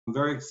I'm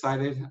very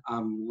excited.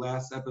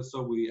 Last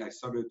episode, I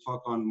started to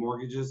talk on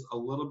mortgages a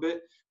little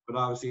bit, but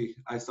obviously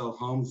I sell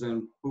homes,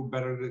 and who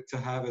better to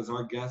have as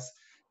our guest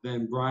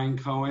than Bryan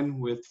Cohen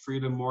with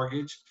Freedom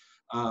Mortgage,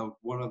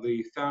 one of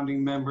the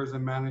founding members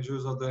and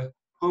managers of the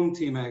home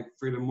team at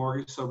Freedom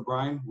Mortgage. So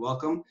Bryan,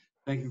 welcome.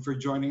 Thank you for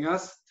joining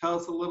us. Tell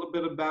us a little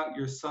bit about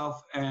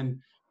yourself and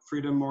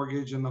Freedom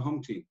Mortgage and the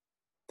home team.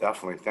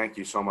 Definitely. Thank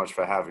you so much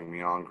for having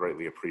me on.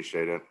 Greatly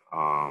appreciate it.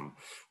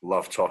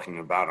 Love talking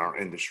about our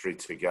industry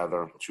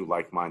together, two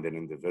like-minded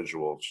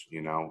individuals,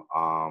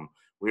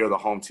 we are the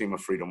home team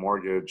of Freedom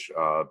Mortgage,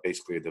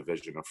 basically a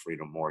division of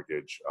Freedom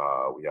Mortgage.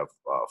 We have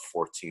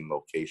 14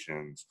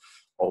 locations,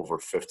 over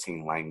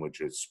 15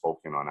 languages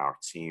spoken on our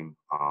team.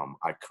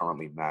 I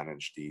currently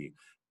manage the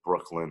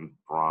Brooklyn,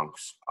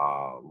 Bronx,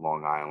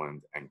 Long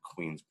Island, and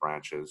Queens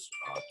branches,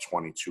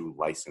 22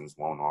 licensed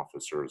loan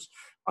officers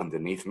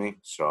underneath me.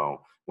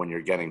 So when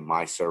you're getting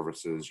my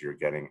services, you're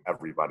getting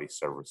everybody's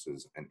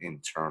services. And in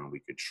turn,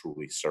 we could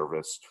truly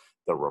service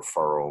the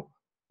referrals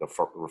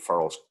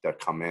that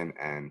come in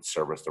and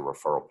service the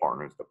referral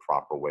partners the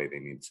proper way they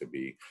need to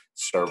be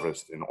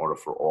serviced in order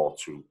for all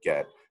to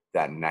get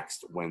that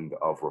next wind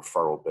of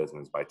referral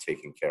business by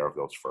taking care of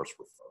those first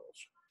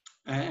referrals.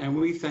 And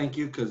we thank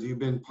you because you've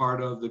been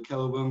part of the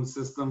Keller Williams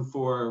system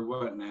for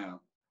what now?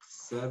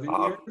 7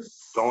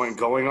 years?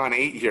 Going on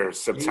 8 years.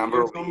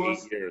 September will be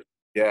 8 years.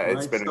 Yeah,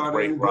 it's been a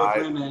great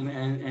ride.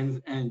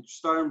 And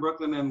started in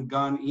Brooklyn and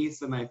gone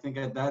east. And I think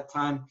at that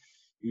time,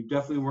 you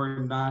definitely were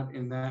not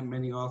in that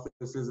many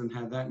offices and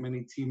had that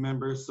many team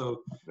members.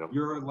 So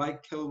You're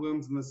like Keller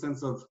Williams in the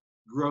sense of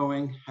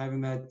growing,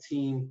 having that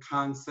team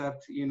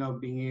concept,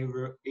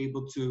 being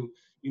able to,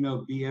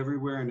 be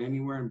everywhere and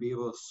anywhere and be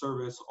able to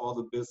service all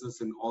the business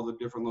in all the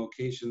different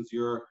locations.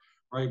 You're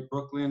right,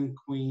 Brooklyn,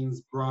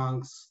 Queens,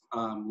 Bronx,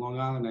 Long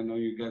Island. I know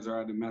you guys are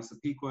out in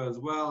Massapequa as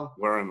well.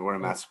 We're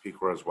in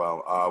Massapequa as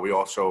well. We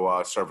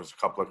also service a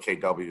couple of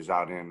KWs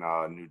out in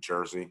New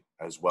Jersey,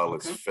 as well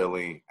as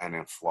Philly and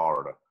in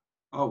Florida.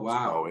 Oh,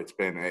 wow.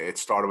 So it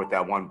started with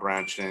that one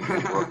branch in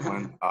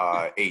Brooklyn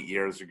 8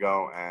 years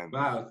ago. And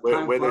wow,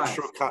 we're the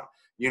true,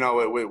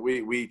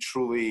 we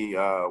truly,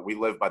 we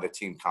live by the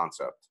team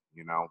concept,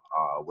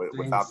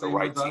 without the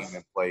right team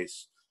in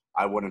place.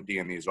 I wouldn't be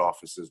in these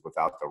offices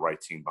without the right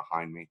team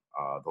behind me.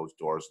 Those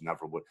doors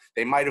never would.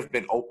 They might have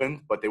been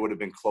open, but they would have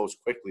been closed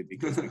quickly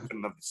because we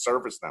couldn't have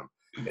serviced them.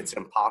 It's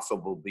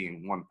impossible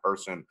being one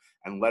person,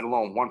 and let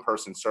alone one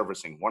person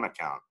servicing one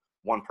account,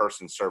 one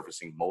person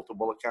servicing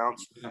multiple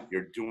accounts.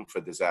 You're doomed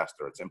for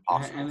disaster. It's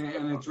impossible.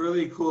 And it's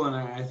really cool. And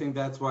I think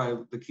that's why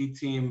the key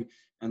team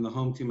and the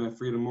home team at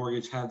Freedom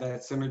Mortgage have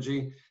that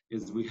synergy,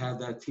 is we have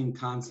that team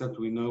concept.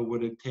 We know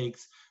what it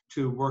takes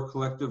to work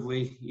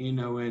collectively,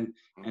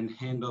 and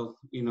handle,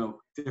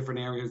 different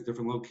areas,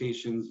 different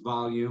locations,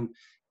 volume,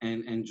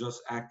 and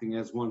just acting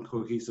as one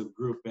cohesive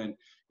group. And,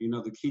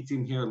 the key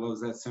team here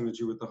loves that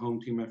synergy with the home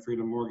team at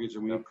Freedom Mortgage,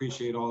 and we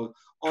appreciate all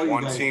you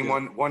guys do.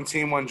 One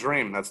team, one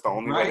dream. That's the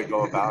only way to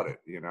go about it,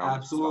 Absolutely.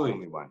 It's the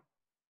only way.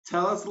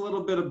 Tell us a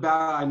little bit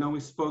about, I know we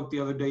spoke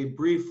the other day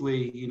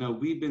briefly,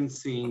 we've been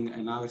seeing,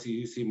 and obviously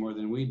you see more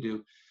than we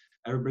do,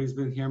 everybody's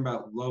been hearing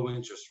about low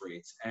interest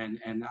rates. And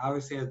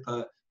obviously at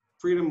the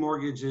Freedom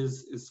Mortgage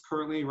is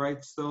currently,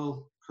 right,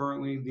 still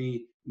currently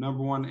the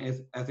number one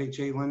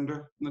FHA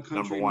lender in the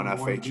country. Number one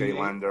FHA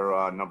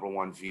lender, number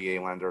one VA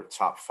lender,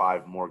 top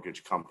 5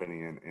 mortgage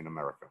company in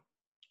America.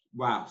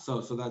 Wow.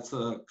 So that's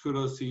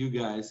kudos to you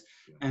guys.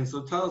 And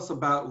so tell us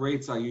about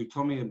rates. You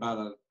told me about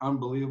an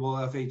unbelievable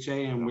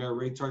FHA and where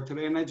rates are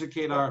today, and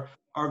educate our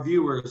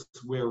viewers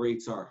where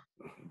rates are.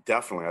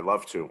 Definitely. I'd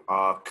love to.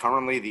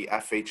 Currently, the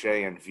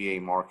FHA and VA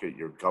market,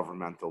 your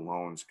governmental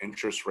loans,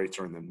 interest rates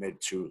are in the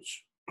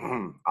mid-2s.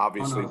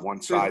 Obviously,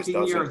 one size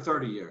doesn't. 15-year or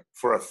 30-year?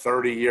 For a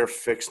 30-year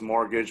fixed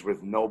mortgage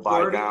with no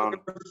buy down,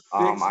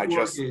 I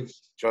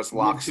just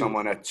locked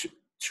someone at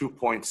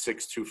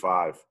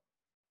 2.625.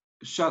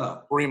 Shut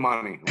up. Free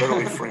money,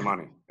 literally free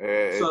money.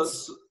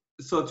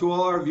 So to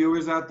all our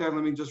viewers out there,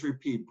 let me just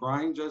repeat.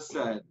 Bryan just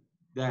said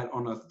that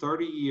on a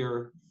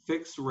 30-year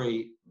fixed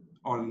rate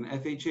on an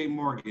FHA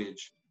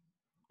mortgage,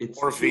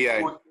 it's or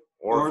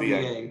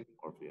VA.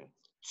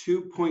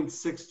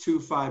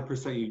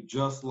 2.625%. You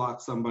just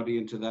lock somebody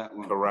into that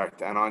loan.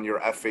 Correct. And on your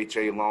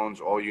FHA loans,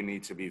 all you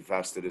need to be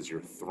vested is your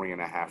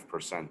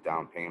 3.5%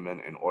 down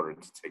payment in order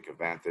to take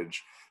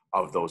advantage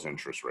of those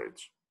interest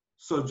rates.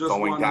 So just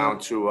going down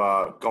to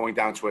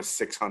a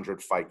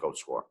 600 FICO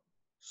score.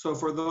 So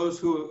for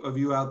those of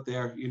you out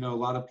there, a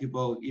lot of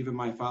people, even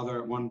my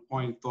father at one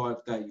point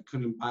thought that you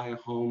couldn't buy a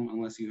home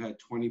unless you had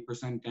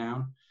 20%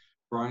 down.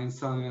 Bryan's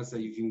telling us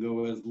that you can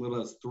go as little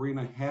as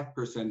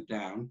 3.5%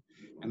 down.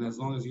 And as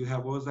long as you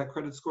have, what was that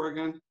credit score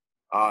again?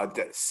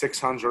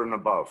 600 and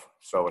above.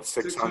 So a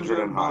 600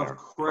 and higher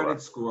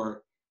credit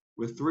score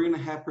with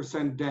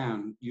 3.5%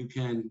 down, you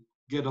can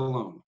get a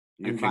loan.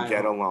 You can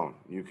get a loan.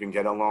 You can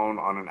get a loan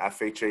on an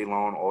FHA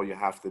loan. All you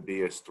have to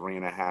be is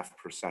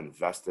 3.5%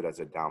 vested as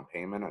a down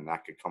payment, and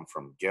that could come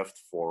from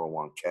gift,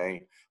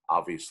 401k,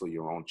 obviously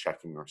your own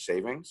checking or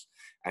savings.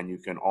 And you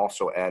can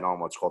also add on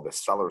what's called the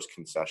seller's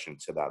concession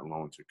to that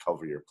loan to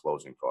cover your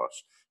closing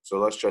costs. So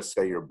let's just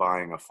say you're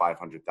buying a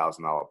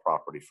 $500,000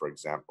 property, for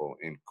example,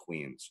 in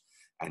Queens,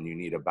 and you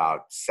need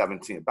about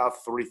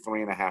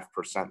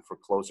 3.5% for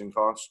closing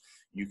costs.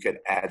 You could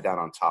add that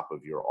on top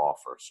of your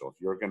offer. So if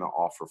you're going to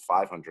offer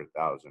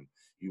 500,000,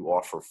 you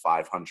offer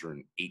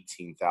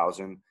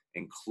 518,000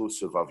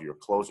 inclusive of your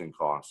closing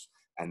costs,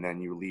 and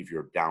then you leave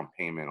your down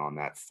payment on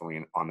that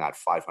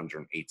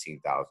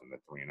 518,000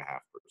 at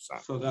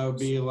 3.5%. So that would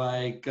be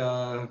like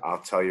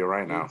I'll tell you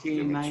right now. 18,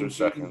 Give me 2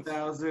 seconds.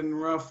 19,000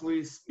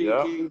 roughly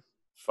speaking. Yep.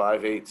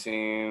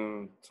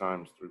 518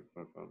 times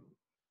 3.5.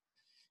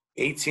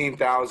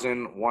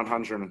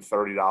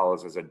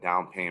 $18,130 as a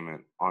down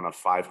payment on a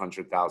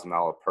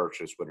 $500,000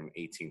 purchase with an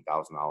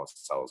 $18,000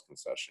 seller's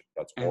concession.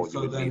 That's all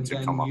you would need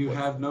to come up with. You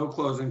have no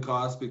closing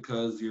costs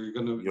because you're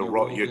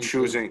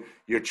choosing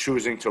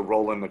to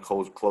roll in the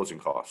closing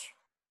costs.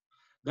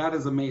 That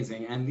is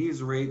amazing. And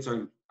these rates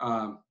are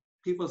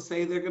people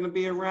say they're going to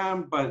be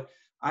around, but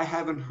I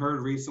haven't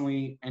heard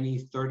recently any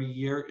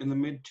 30-year in the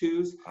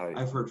mid-twos.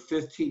 I've heard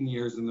 15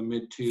 years in the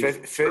mid-twos.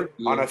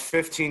 On a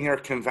 15-year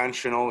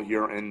conventional,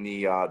 you're in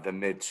the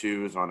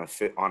mid-twos. On a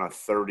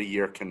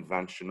 30-year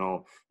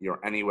conventional, you're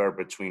anywhere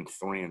between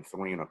 3 and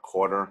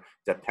 3.25,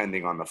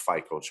 depending on the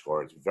FICO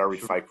score. It's very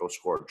FICO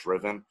score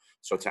driven.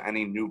 So to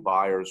any new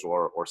buyers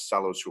or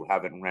sellers who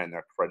haven't ran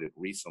their credit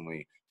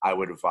recently, I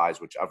would advise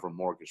whichever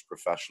mortgage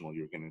professional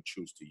you're going to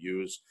choose to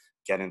use,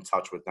 get in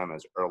touch with them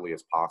as early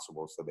as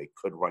possible so they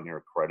could run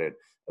your credit,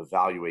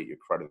 evaluate your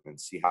credit, and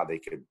see how they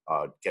could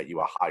get you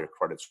a higher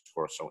credit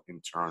score. So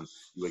in turn,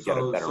 you would get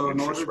a better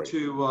interest rate. So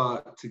in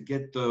order to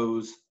get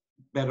those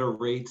better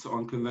rates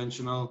on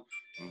conventional,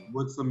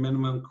 what's the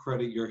minimum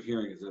credit you're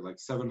hearing? Is it like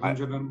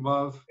 700 and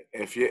above?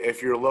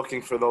 If you're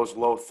looking for those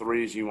low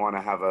threes, you want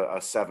to have a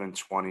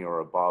 720 or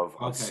above.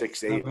 Okay, A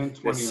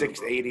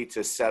 680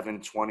 to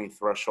 720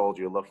 threshold,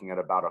 you're looking at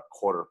about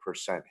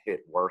 0.25%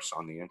 hit worse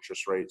on the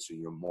interest rate, so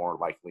you're more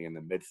likely in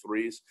the mid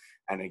threes.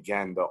 And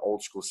again, the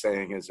old school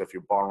saying is if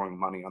you're borrowing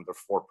money under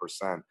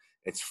 4%,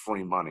 it's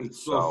free money.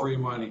 It's still free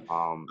money.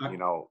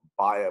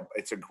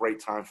 It's a great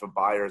time for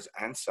buyers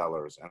and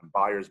sellers, and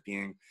buyers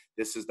being,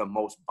 this is the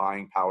most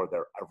buying power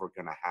they're ever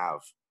going to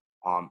have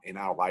in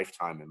our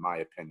lifetime, in my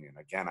opinion.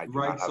 Again, I do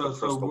not have a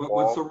crystal ball.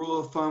 What's the rule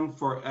of thumb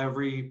for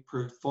every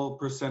full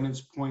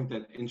percentage point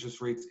that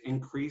interest rates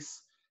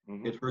increase?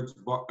 It hurts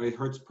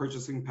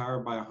purchasing power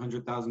by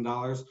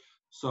 $100,000.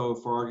 So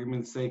for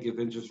argument's sake, if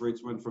interest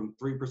rates went from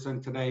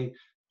 3% today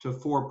to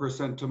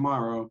 4%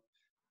 tomorrow,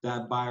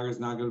 that buyer is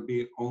now going to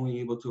be only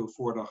able to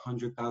afford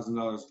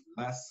 $100,000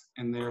 less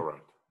in their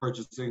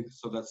purchasing.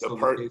 So that's still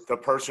the case. The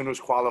person who's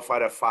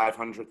qualified at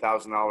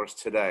 $500,000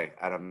 today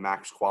at a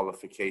max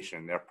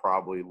qualification, they're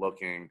probably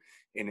looking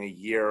in a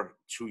year,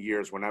 2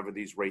 years, whenever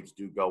these rates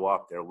do go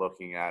up, they're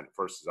looking at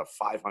versus a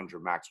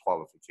 500 max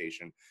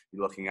qualification,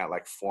 you're looking at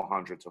like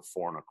 400 to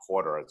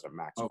 4.25 as a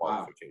max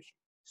qualification.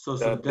 Wow.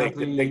 So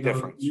definitely, big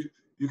difference.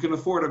 You can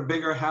afford a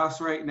bigger house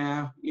right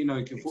now. You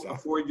can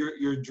afford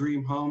your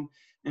dream home.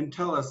 And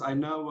tell us, I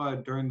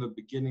know during the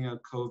beginning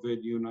of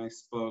COVID, you and I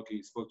spoke, and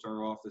you spoke to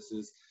our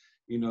offices,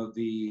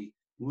 the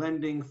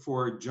lending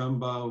for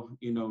jumbo,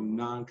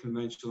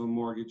 non-conventional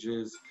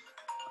mortgages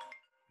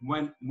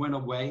went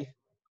away.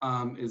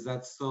 Is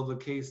that still the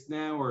case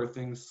now, or are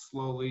things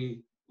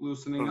slowly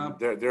loosening up?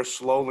 They're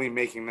slowly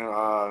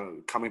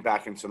coming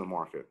back into the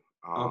market.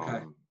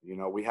 Okay.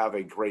 We have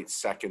a great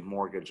second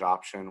mortgage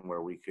option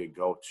where we could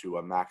go to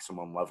a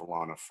maximum level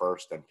on a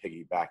first and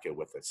piggyback it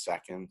with a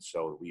second.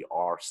 So we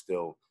are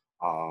still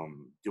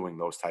doing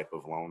those type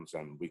of loans,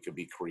 and we could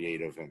be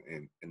creative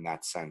in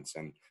that sense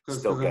and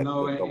still get the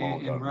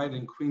loan done. Right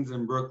in Queens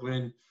and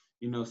Brooklyn,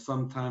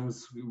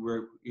 sometimes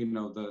the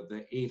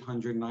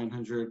 $800,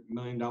 $900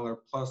 million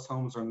plus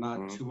homes are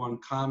not too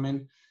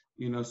uncommon,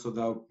 so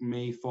that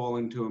may fall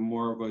into a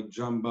more of a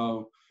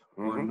jumbo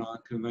or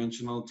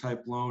non-conventional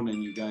type loan,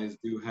 and you guys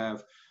do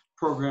have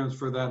programs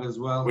for that as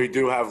well? We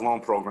do have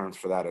loan programs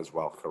for that as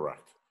well,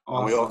 correct.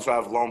 Awesome. And we also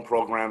have loan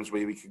programs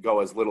where we could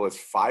go as little as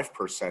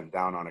 5%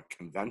 down on a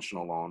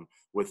conventional loan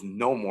with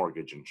no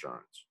mortgage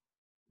insurance.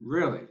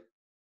 Really?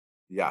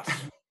 Yes.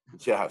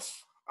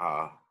 Yes.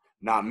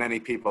 Not many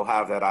people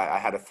have that. I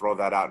had to throw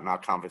that out in our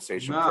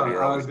conversation pretty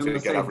early to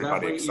get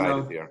everybody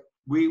excited here.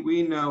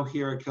 We know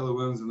here at Keller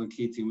Williams and the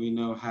Key Team, we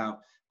know how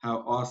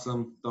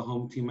awesome the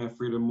home team at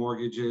Freedom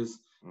Mortgage is,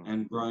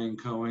 and Bryan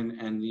Cohen,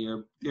 and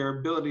their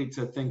ability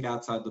to think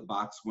outside the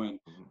box when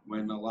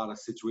a lot of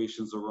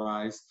situations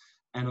arise.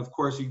 And of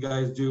course, you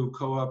guys do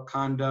co-op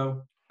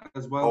condo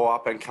as well?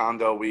 Co-op and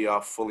condo, we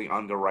fully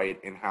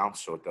underwrite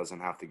in-house, so it doesn't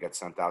have to get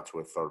sent out to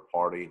a third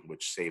party,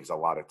 which saves a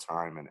lot of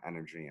time and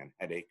energy and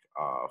headache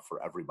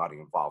for everybody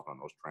involved on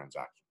those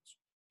transactions.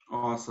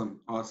 Awesome.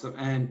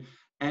 And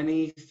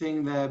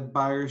anything that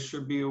buyers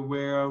should be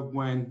aware of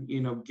when,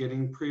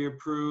 getting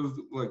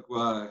pre-approved? Like,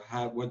 they,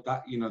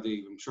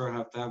 I'm sure,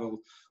 have to have a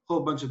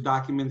whole bunch of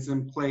documents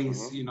in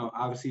place.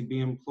 Obviously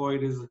being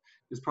employed is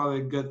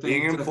probably a good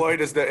Being thing to.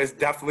 employed is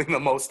definitely the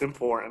most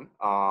important.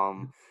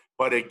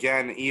 But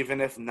again, even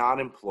if not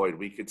employed,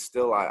 we could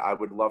still, I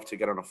would love to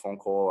get on a phone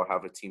call or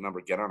have a team member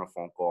get on a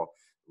phone call,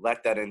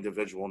 let that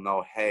individual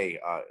know, hey,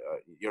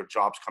 your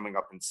job's coming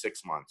up in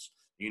 6 months.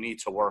 You need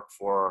to work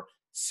for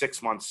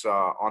 6 months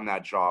on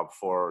that job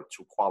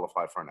to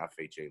qualify for an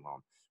FHA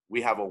loan.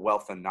 We have a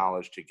wealth of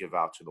knowledge to give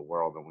out to the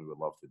world, and we would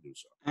love to do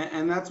so.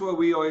 And that's what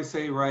we always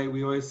say, right?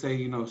 We always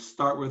say,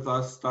 start with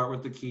us, start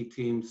with the key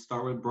team,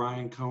 start with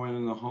Bryan Cohen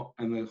and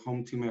the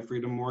home team at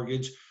Freedom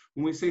Mortgage.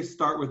 When we say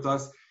start with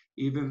us,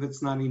 even if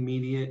it's not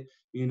immediate,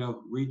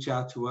 reach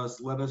out to us,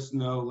 let us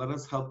know, let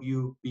us help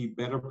you be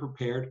better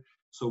prepared.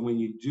 So when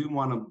you do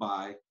want to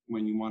buy,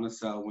 when you want to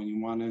sell, when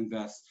you want to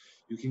invest,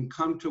 you can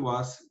come to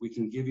us. We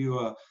can give you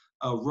a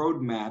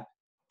roadmap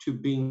to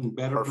being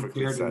better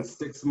Perfectly prepared in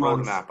said. 6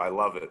 months. Roadmap, I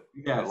love it.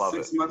 Yeah,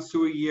 6 months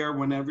to a year,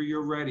 whenever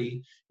you're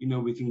ready,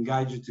 we can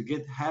guide you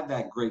to have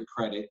that great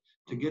credit,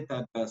 to get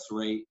that best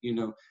rate,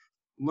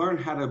 learn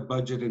how to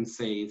budget and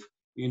save,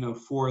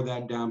 for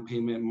that down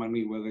payment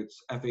money, whether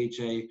it's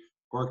FHA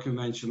or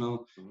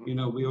conventional.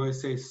 We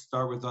always say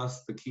start with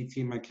us, the key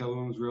team at Keller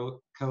Williams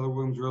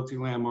Realty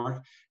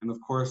Landmark, and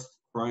of course,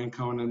 Bryan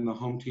Cohen and the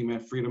home team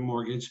at Freedom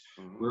Mortgage.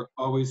 We're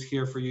always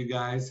here for you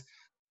guys.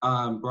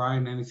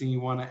 Bryan, anything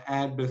you want to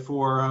add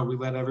before we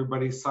let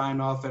everybody sign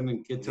off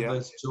and get to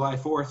this July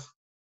 4th?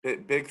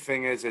 Big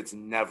thing is it's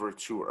never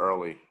too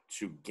early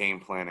to game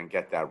plan and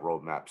get that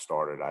roadmap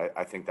started.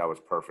 I think that was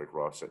perfect,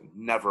 Ross.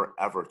 Never,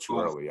 ever too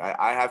early.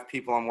 I have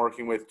people I'm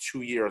working with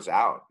 2 years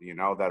out,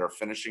 that are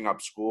finishing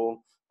up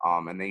school,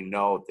 and they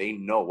know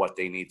what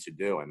they need to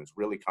do. And it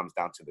really comes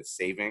down to the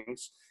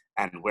savings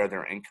and where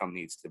their income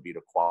needs to be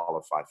to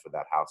qualify for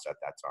that house at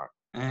that time.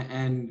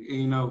 And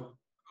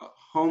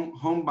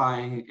home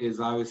buying is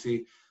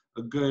obviously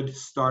a good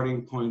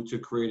starting point to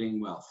creating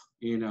wealth,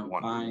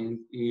 buying,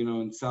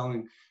 and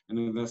selling and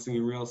investing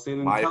in real estate.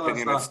 And my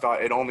opinion,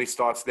 it only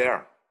starts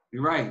there.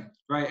 You're right.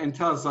 And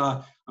tell us,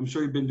 I'm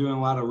sure you've been doing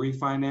a lot of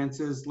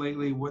refinances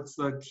lately. What's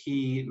the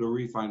key to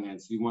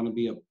refinance? Do you want to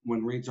be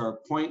when rates are a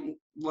point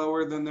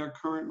lower than their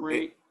current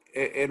rate?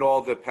 It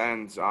all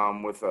depends.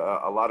 With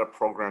a lot of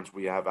programs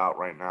we have out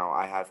right now,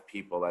 I have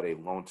people at a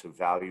loan to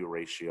value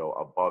ratio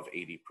above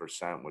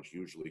 80%, which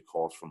usually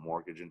calls for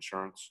mortgage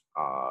insurance.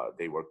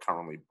 They were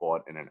currently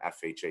bought in an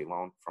FHA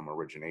loan from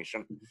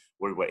origination.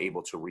 We were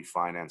able to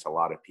refinance a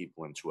lot of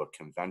people into a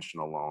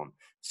conventional loan,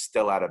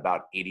 still at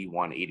about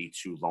 81,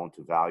 82 loan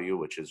to value,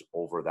 which is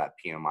over that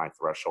PMI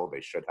threshold.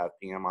 They should have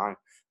PMI.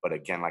 But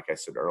again, like I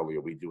said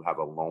earlier, we do have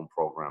a loan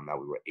program that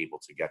we were able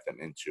to get them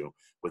into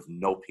with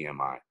no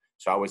PMI.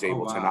 So I was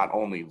able to not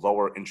only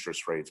lower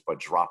interest rates, but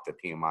drop the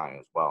PMI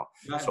as well.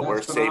 So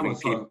we're saving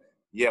people.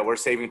 Yeah, we're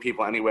saving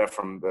people anywhere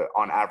from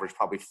on average,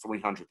 probably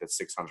 $300 to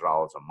 $600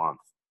 a month.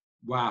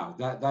 Wow,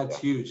 that's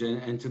huge.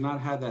 And to not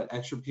have that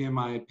extra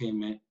PMI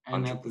payment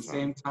and 100%. At the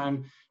same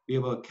time, be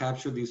able to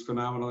capture these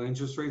phenomenal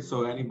interest rates.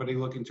 So anybody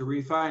looking to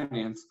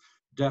refinance,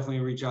 definitely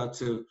reach out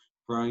to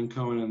Bryan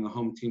Cohen and the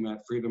home team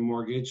at Freedom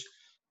Mortgage.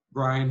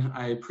 Bryan,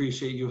 I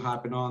appreciate you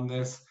hopping on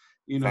this.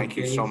 Thank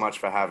you so much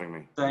for having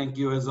me. Thank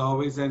you as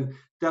always. And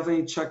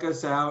definitely check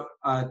us out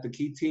at the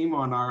Key Team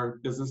on our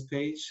business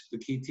page, the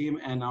Key Team,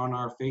 and on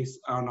our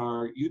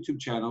YouTube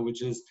channel,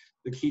 which is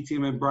the Key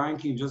Team. And Bryan,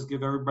 can you just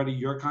give everybody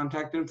your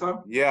contact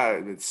info?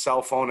 Yeah,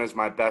 cell phone is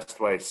my best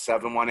way,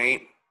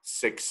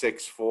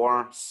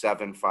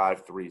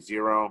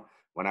 718-664-7530.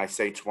 When I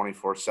say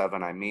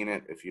 24/7, I mean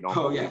it. If you don't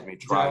believe me,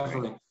 try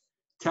me.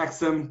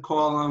 Text him,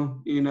 call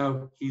him.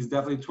 He's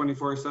definitely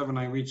 24/7.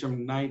 I reach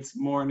him nights,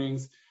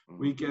 mornings,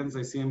 weekends.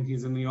 I see him.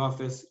 He's in the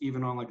office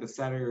even on like a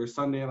Saturday or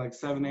Sunday, like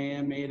 7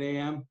 a.m., 8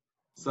 a.m.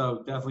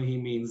 So definitely he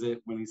means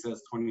it when he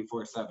says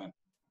 24/7.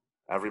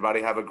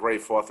 Everybody have a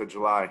great 4th of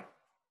July.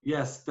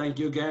 Yes. Thank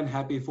you again.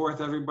 Happy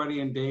 4th,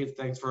 everybody. And Dave,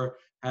 thanks for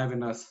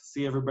having us.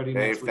 See everybody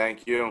next week. Dave,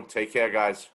 thank you. Take care, guys.